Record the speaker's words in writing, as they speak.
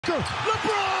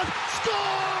LeBron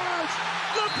scores!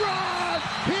 LeBron!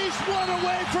 He's one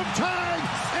away from tying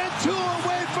and two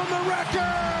away from the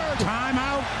record!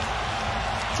 Timeout.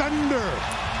 Thunder.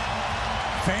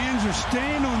 Fans are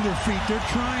staying on their feet. They're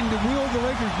trying to will the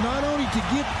Lakers not only to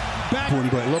get back.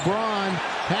 LeBron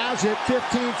has it 15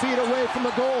 feet away from the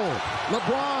goal.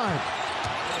 LeBron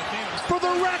for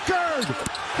the record!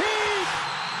 He's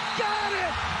got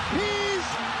it! He's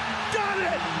done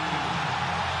it!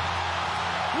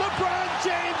 LeBron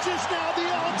James is now the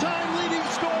all-time leading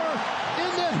scorer in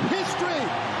the history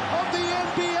of the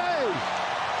NBA.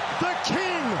 The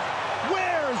king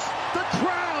wears the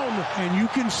crown. And you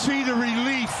can see the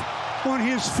relief on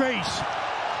his face.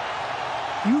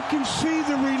 You can see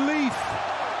the relief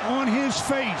on his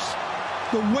face.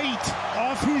 The weight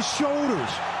off his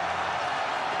shoulders.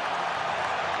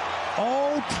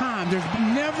 All time. There's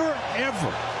never,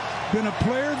 ever been a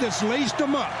player that's laced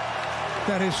them up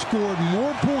that has scored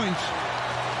more points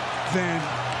than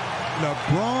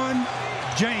LeBron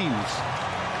James.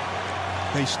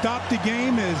 They stopped the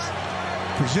game as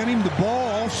presenting the ball,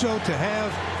 also to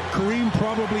have Kareem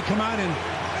probably come out and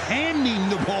handing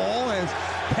the ball as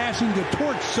passing the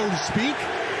torch, so to speak.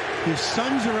 His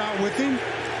sons are out with him.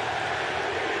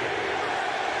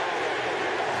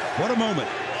 What a moment.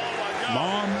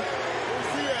 Mom,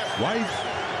 wife,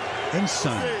 and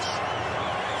sons.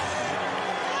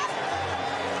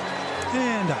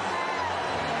 And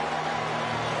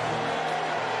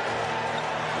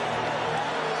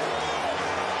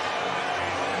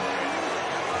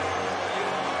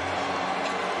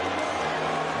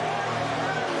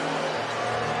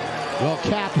well,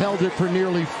 Cap held it for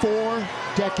nearly 4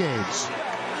 decades.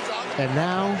 And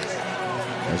now,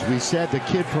 as we said, the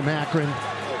kid from Akron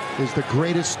is the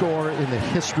greatest scorer in the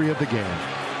history of the game.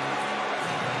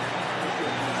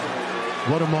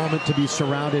 What a moment to be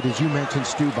surrounded, as you mentioned,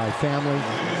 Stu, by family.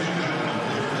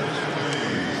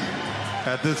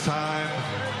 At this time,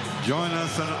 join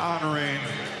us in honoring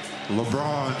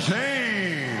LeBron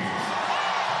James.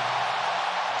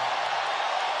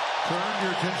 Turn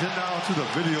your attention now to the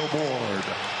video board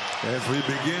as we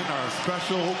begin our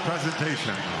special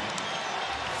presentation.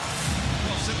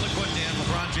 Well, simply put, Dan,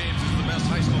 LeBron James is the best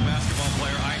high school basketball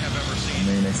player I have ever seen.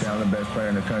 I mean, they say I'm the best player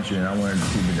in the country, and I wanted to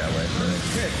keep it that way.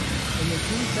 In the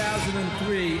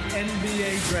 2003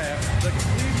 NBA draft, the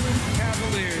Cleveland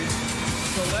Cavaliers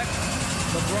select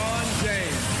LeBron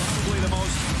James. Probably the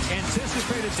most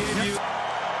anticipated debut.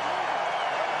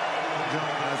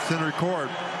 At center court,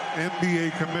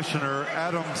 NBA Commissioner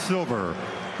Adam Silver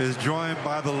is joined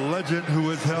by the legend who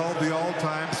has held the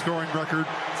all-time scoring record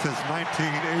since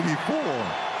 1984,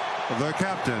 the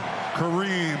captain,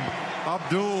 Kareem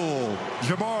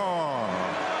Abdul-Jabbar.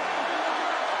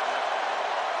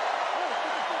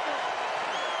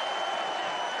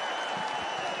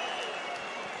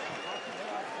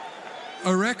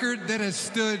 A record that has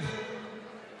stood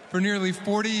for nearly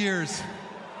 40 years,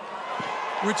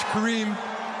 which Kareem,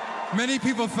 many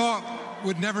people thought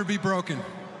would never be broken.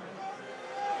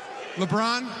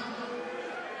 LeBron,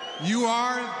 you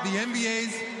are the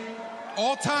NBA's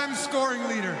all-time scoring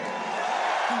leader.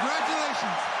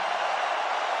 Congratulations.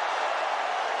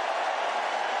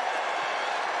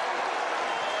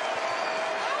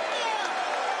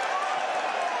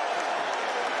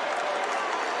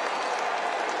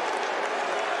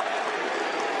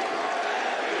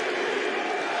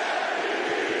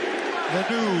 The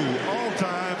new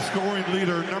all-time scoring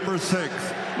leader, number 6,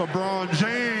 LeBron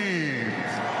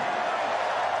James.